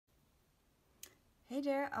Hey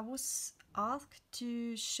there, I was asked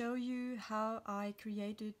to show you how I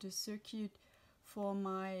created the circuit for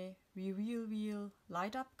my Reveal Wheel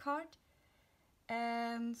light up card.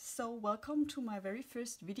 And so welcome to my very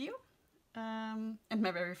first video and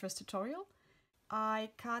my very first tutorial.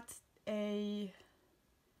 I cut a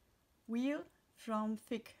wheel from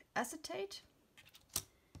thick acetate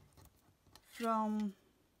from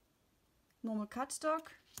normal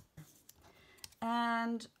cardstock,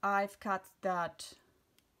 and I've cut that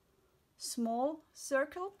small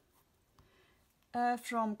circle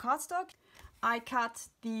from cardstock. I cut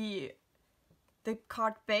the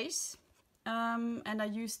card base and I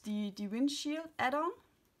used the windshield add-on,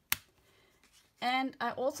 and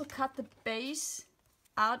I also cut the base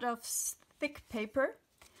out of thick paper.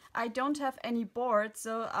 I don't have any board,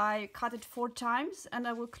 so I cut it 4 times and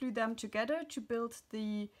I will glue them together to build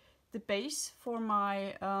the base for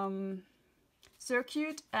my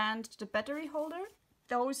circuit and the battery holder.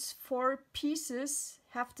 Those 4 pieces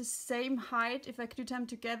have the same height if I glue them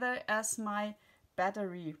together as my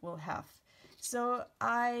battery will have. So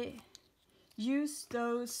I use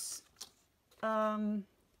those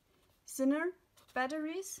Zinner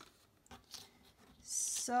batteries.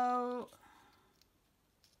 So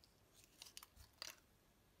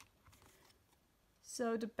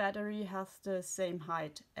the battery has the same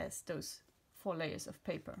height as those 4 layers of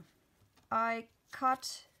paper. I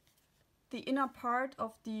cut the inner part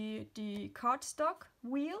of the cardstock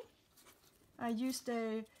wheel. I used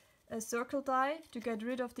a circle die to get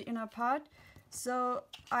rid of the inner part. So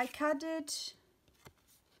I cut it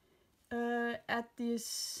at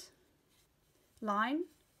this line,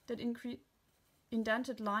 that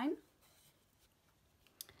indented line,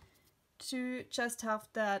 to just have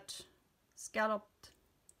that scalloped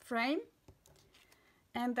frame,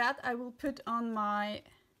 and that I will put on my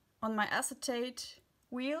acetate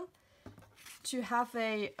wheel to have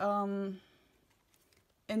a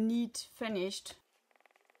neat finished.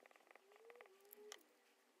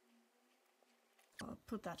 I'll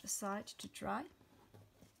put that aside to dry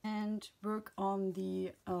and work on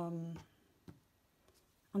the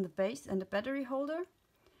base and the battery holder.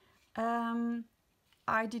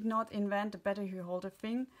 I did not invent the battery holder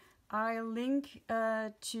thing. I'll link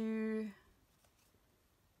to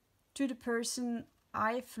the person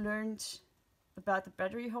I've learned about the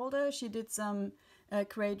battery holder. She did some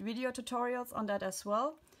great video tutorials on that as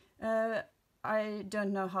well. I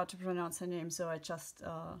don't know how to pronounce her name, so I just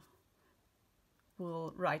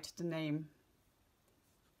will write the name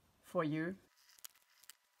for you.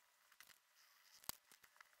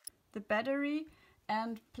 The battery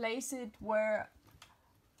and place it where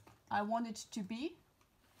I want it to be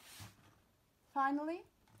finally.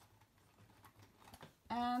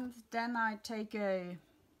 And then I take a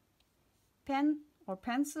pen or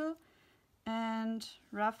pencil and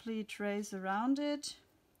roughly trace around it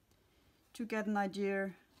to get an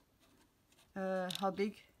idea how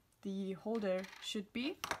big the holder should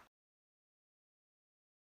be.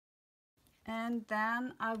 And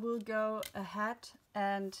then I will go ahead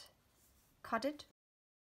and cut it.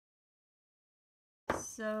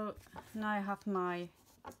 So now I have my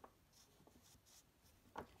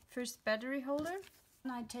first battery holder.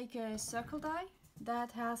 And I take a circle die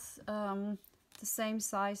that has the same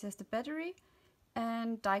size as the battery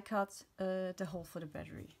and die cut the hole for the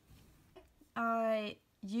battery. I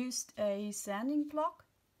used a sanding block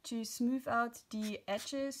to smooth out the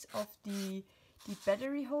edges of the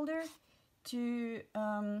battery holder to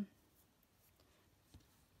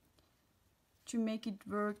make it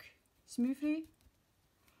work smoothly.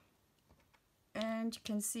 And you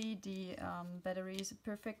can see the battery is a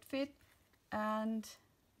perfect fit, and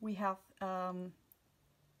we have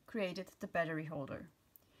created the battery holder.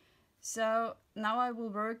 So now I will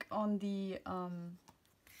work on the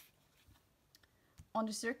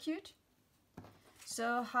circuit.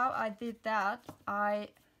 So how I did that, I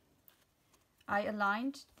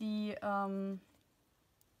aligned the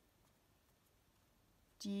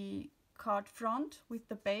card front with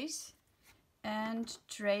the base and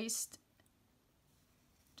traced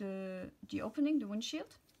the opening, the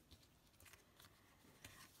windshield.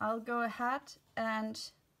 I'll go ahead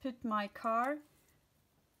and put my car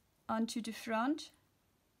onto the front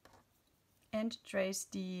and trace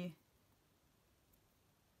the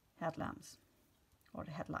headlamps or the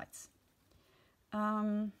headlights.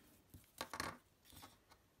 I'll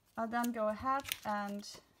then go ahead and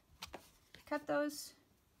cut those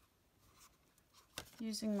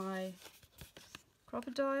using my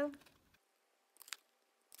crocodile.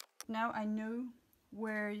 Now I know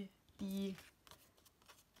where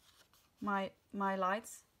my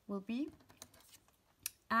lights will be,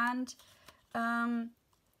 and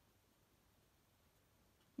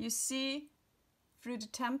you see through the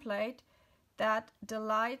template that the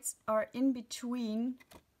lights are in between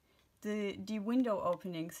the window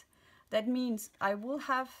openings. That means I will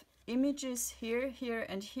have images here, here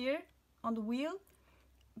and here on the wheel,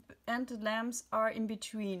 and the lamps are in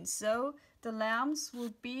between. So the lamps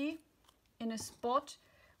will be in a spot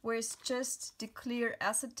where it's just the clear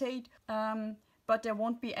acetate, but there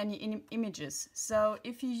won't be any images. So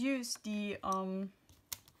if you use the other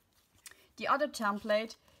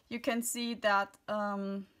template, you can see that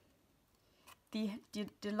the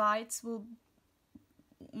lights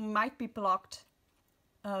might be blocked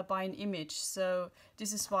by an image. So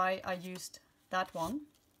this is why I used that one.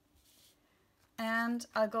 And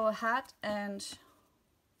I'll go ahead and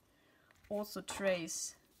also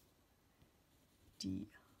trace the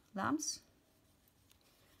lamps.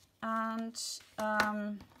 And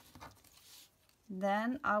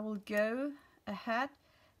then I will go ahead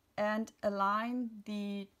and align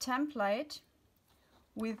the template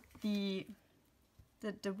with the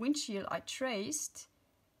windshield I traced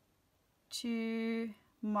to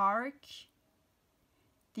mark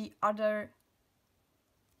the other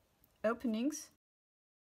openings.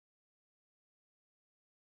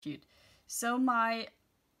 So my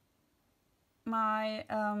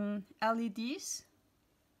LEDs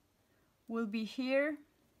will be here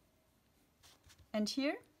and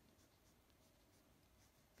here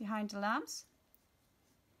behind the lamps.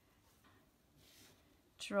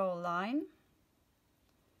 Draw a line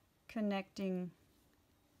connecting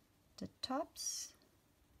the tops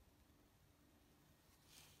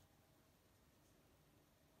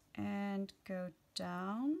and go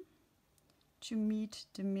down to meet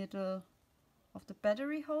the middle of the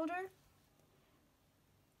battery holder,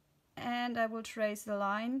 and I will trace the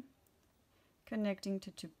line connecting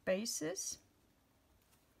the two bases,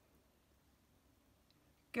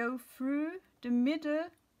 go through the middle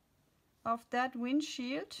of that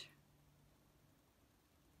windshield,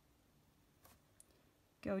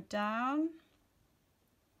 go down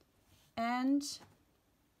and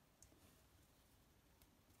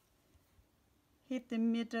hit the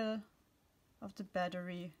middle of the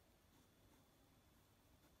battery.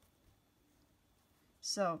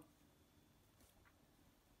 So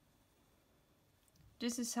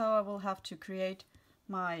this is how I will have to create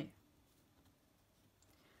my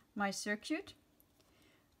circuit.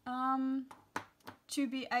 To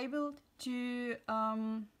be able to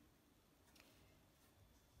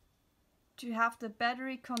have the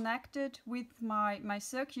battery connected with my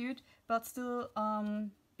circuit, but still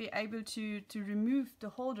be able to remove the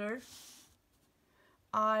holder,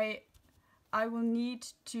 I will need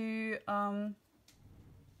to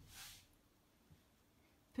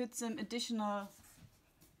put some additional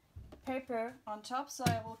paper on top. So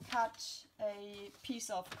I will cut a piece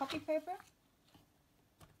of copy paper.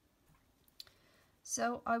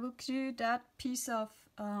 So I will glue that piece of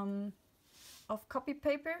copy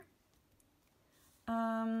paper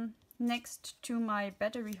next to my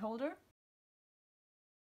battery holder.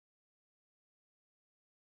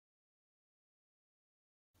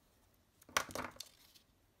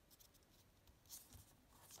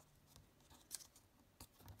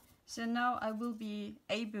 So now I will be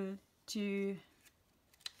able to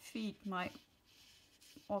feed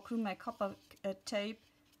or glue my copper tape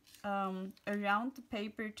around the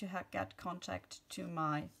paper to get contact to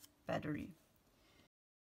my battery.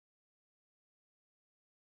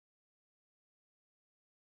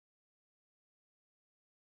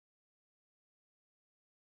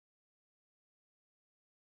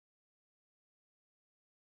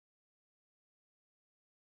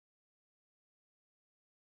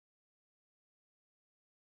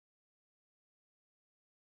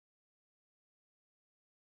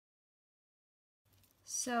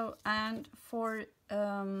 So, and for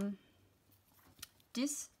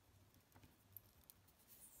this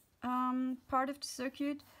part of the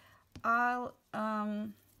circuit, I'll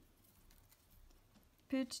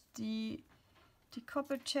put the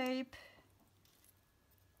copper tape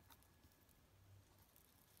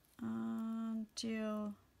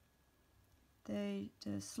until the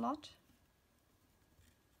slot.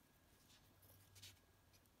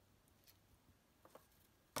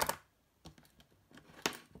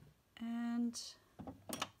 And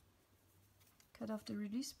cut off the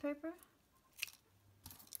release paper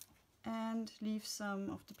and leave some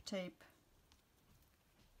of the tape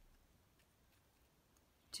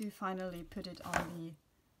to finally put it on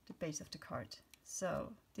the base of the card.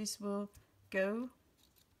 So this will go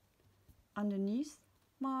underneath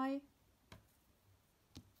my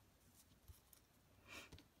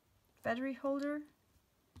battery holder,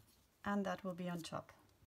 and that will be on top.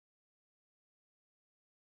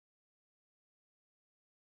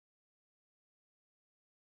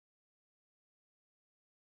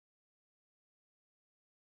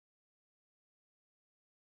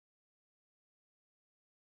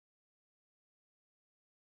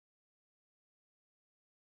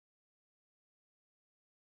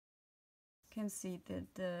 Can see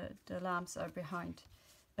that the lamps are behind,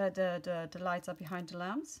 the lights are behind the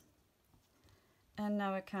lamps. And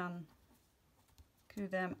now I can glue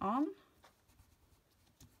them on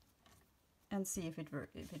and see if it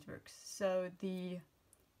works. So the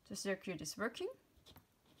circuit is working,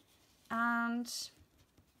 and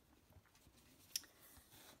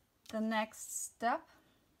the next step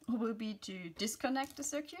will be to disconnect the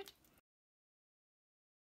circuit.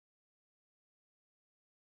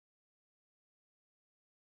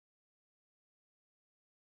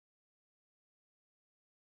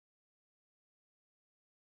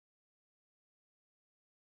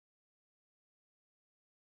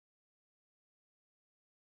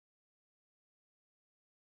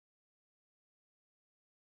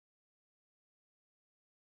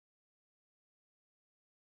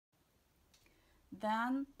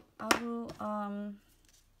 Then I will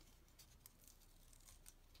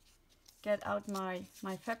get out my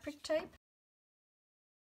fabric tape.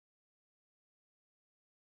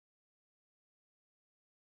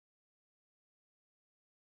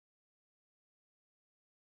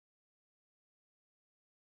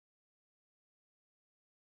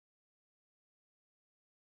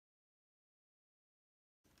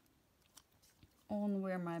 On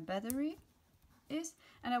where my battery is,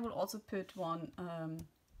 and I will also put one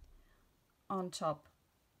on top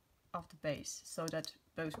of the base, so that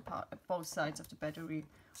both sides of the battery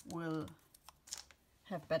will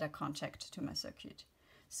have better contact to my circuit.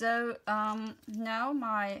 So now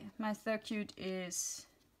my circuit is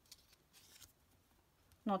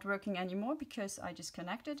not working anymore because I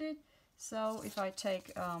disconnected it. So if I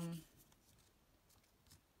take an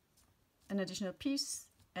additional piece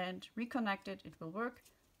and reconnect it, it will work,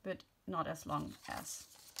 but not as long as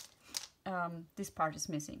this part is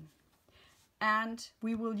missing. And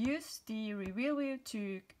we will use the reveal wheel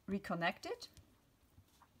to reconnect it.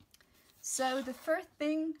 So the first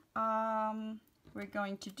thing we're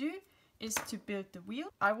going to do is to build the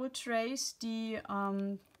wheel. I will trace the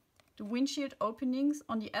windshield openings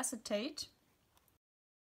on the acetate.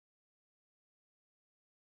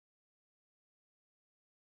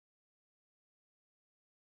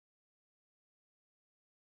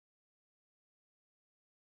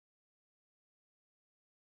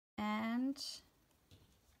 And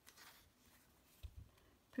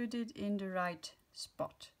put it in the right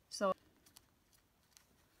spot. So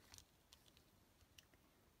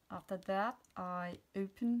after that, I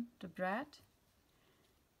open the brad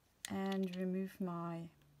and remove my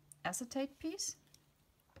acetate piece.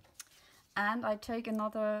 And I take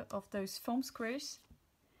another of those foam squares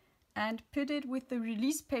and put it with the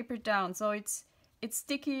release paper down, so it's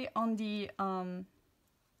sticky on the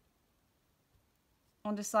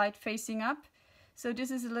side facing up. So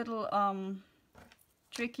this is a little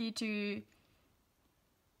tricky to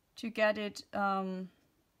get it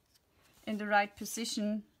in the right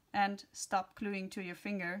position and stop gluing to your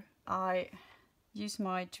finger. I use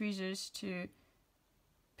my tweezers to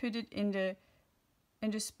put it in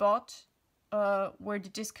the spot where the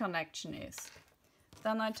disconnection is.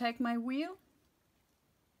 Then I take my wheel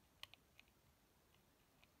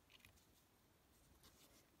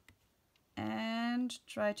and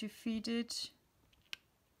try to feed it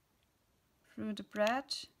through the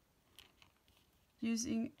brad,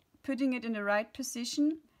 putting it in the right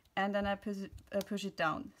position, and then I push it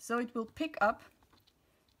down. So it will pick up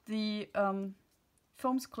the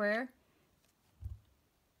foam square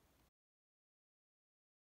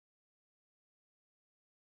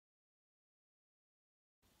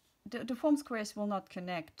the foam squares will not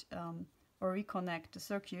connect or reconnect the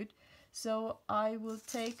circuit. So I will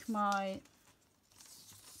take my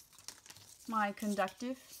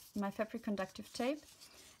fabric conductive tape,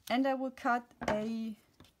 and I will cut a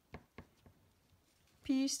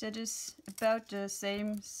piece that is about the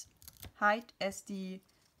same height as the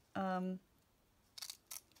foam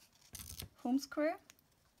square.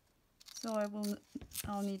 So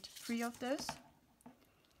I'll need 3 of those,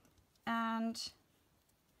 and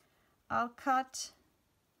I'll cut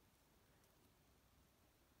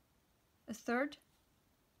a third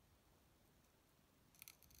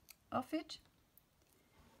of it,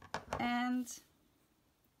 and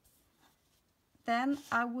then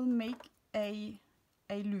I will make a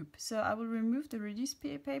loop. So I will remove the release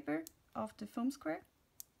paper of the foam square,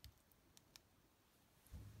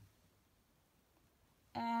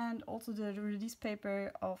 and also the release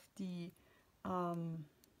paper of the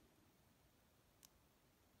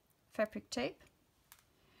fabric tape.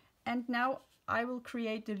 And now I will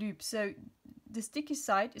create the loop. So the sticky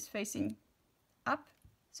side is facing up,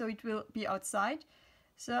 so it will be outside.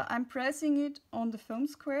 So I'm pressing it on the foam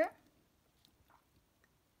square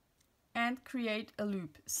and create a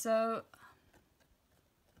loop. So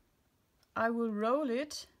I will roll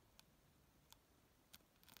it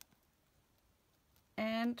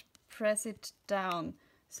and press it down.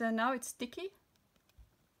 So now it's sticky,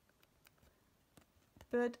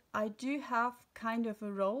 but I do have kind of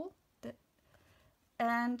a roll.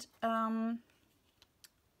 And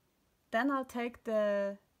then I'll take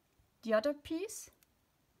the other piece,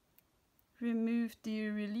 remove the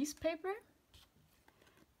release paper,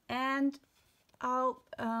 and I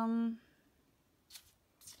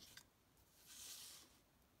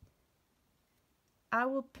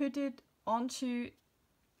will put it onto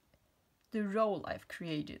the roll I've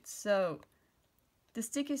created. So the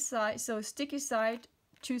sticky side, sticky side,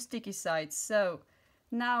 two sticky sides. So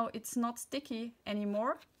now it's not sticky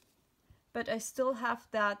anymore, but I still have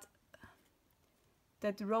that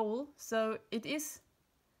roll, so it is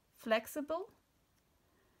flexible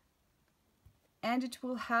and it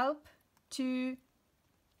will help to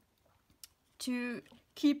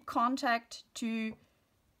keep contact to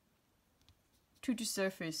the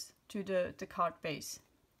surface, to the card base.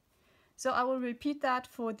 So I will repeat that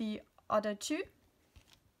for the other two.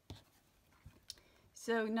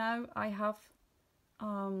 So now I have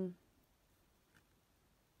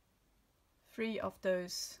 3 of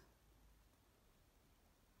those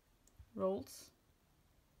rolls,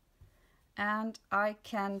 and I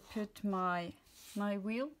can put my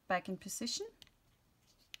wheel back in position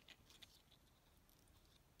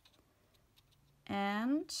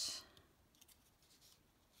and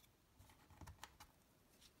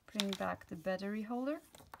bring back the battery holder.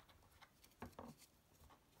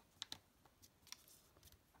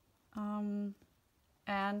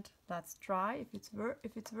 And let's try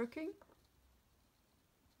if it's working.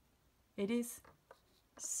 It is.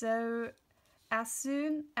 So as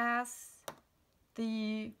soon as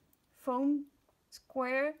the foam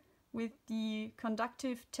square with the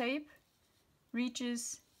conductive tape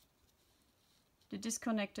reaches the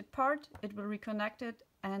disconnected part, it will reconnect it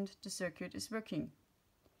and the circuit is working.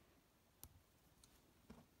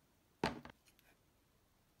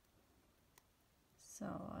 So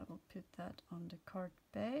I will put that on the card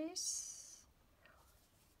base.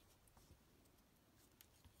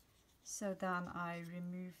 So then I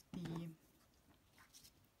remove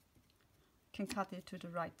can cut it to the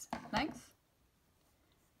right length.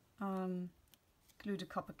 Glue the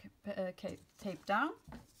copper tape down.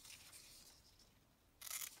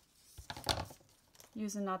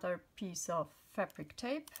 Use another piece of fabric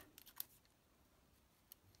tape.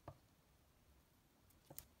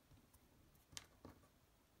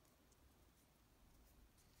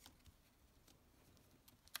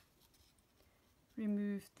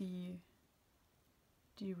 Remove the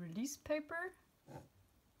release paper.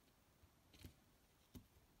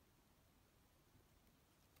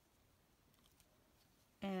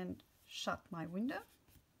 And shut my window.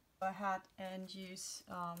 Go ahead and use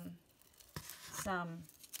some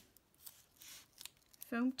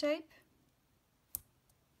foam tape.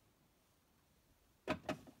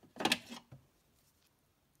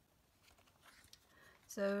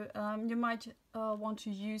 So you might want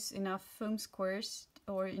to use enough foam squares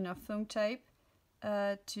or enough foam tape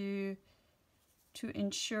to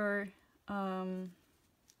ensure the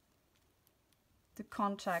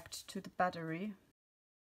contact to the battery.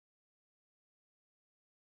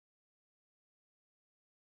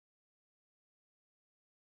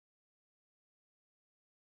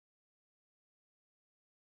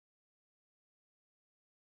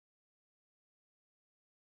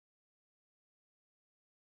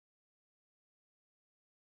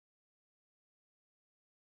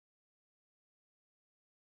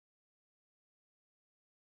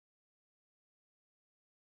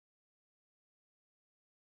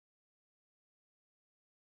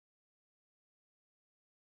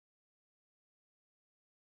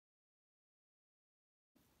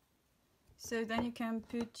 So then you can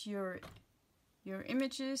put your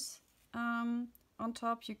images on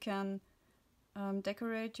top. You can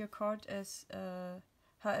decorate your card as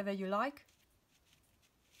however you like,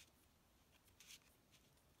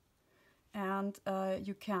 and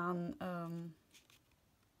you can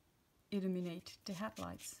illuminate the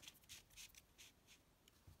headlights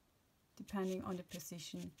depending on the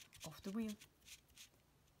position of the wheel.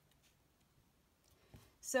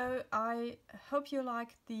 So I hope you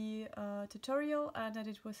liked the tutorial and that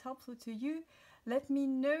it was helpful to you. Let me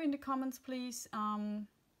know in the comments, please,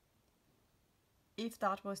 if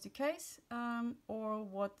that was the case, or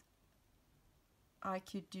what I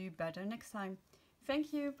could do better next time.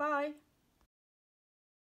 Thank you, bye!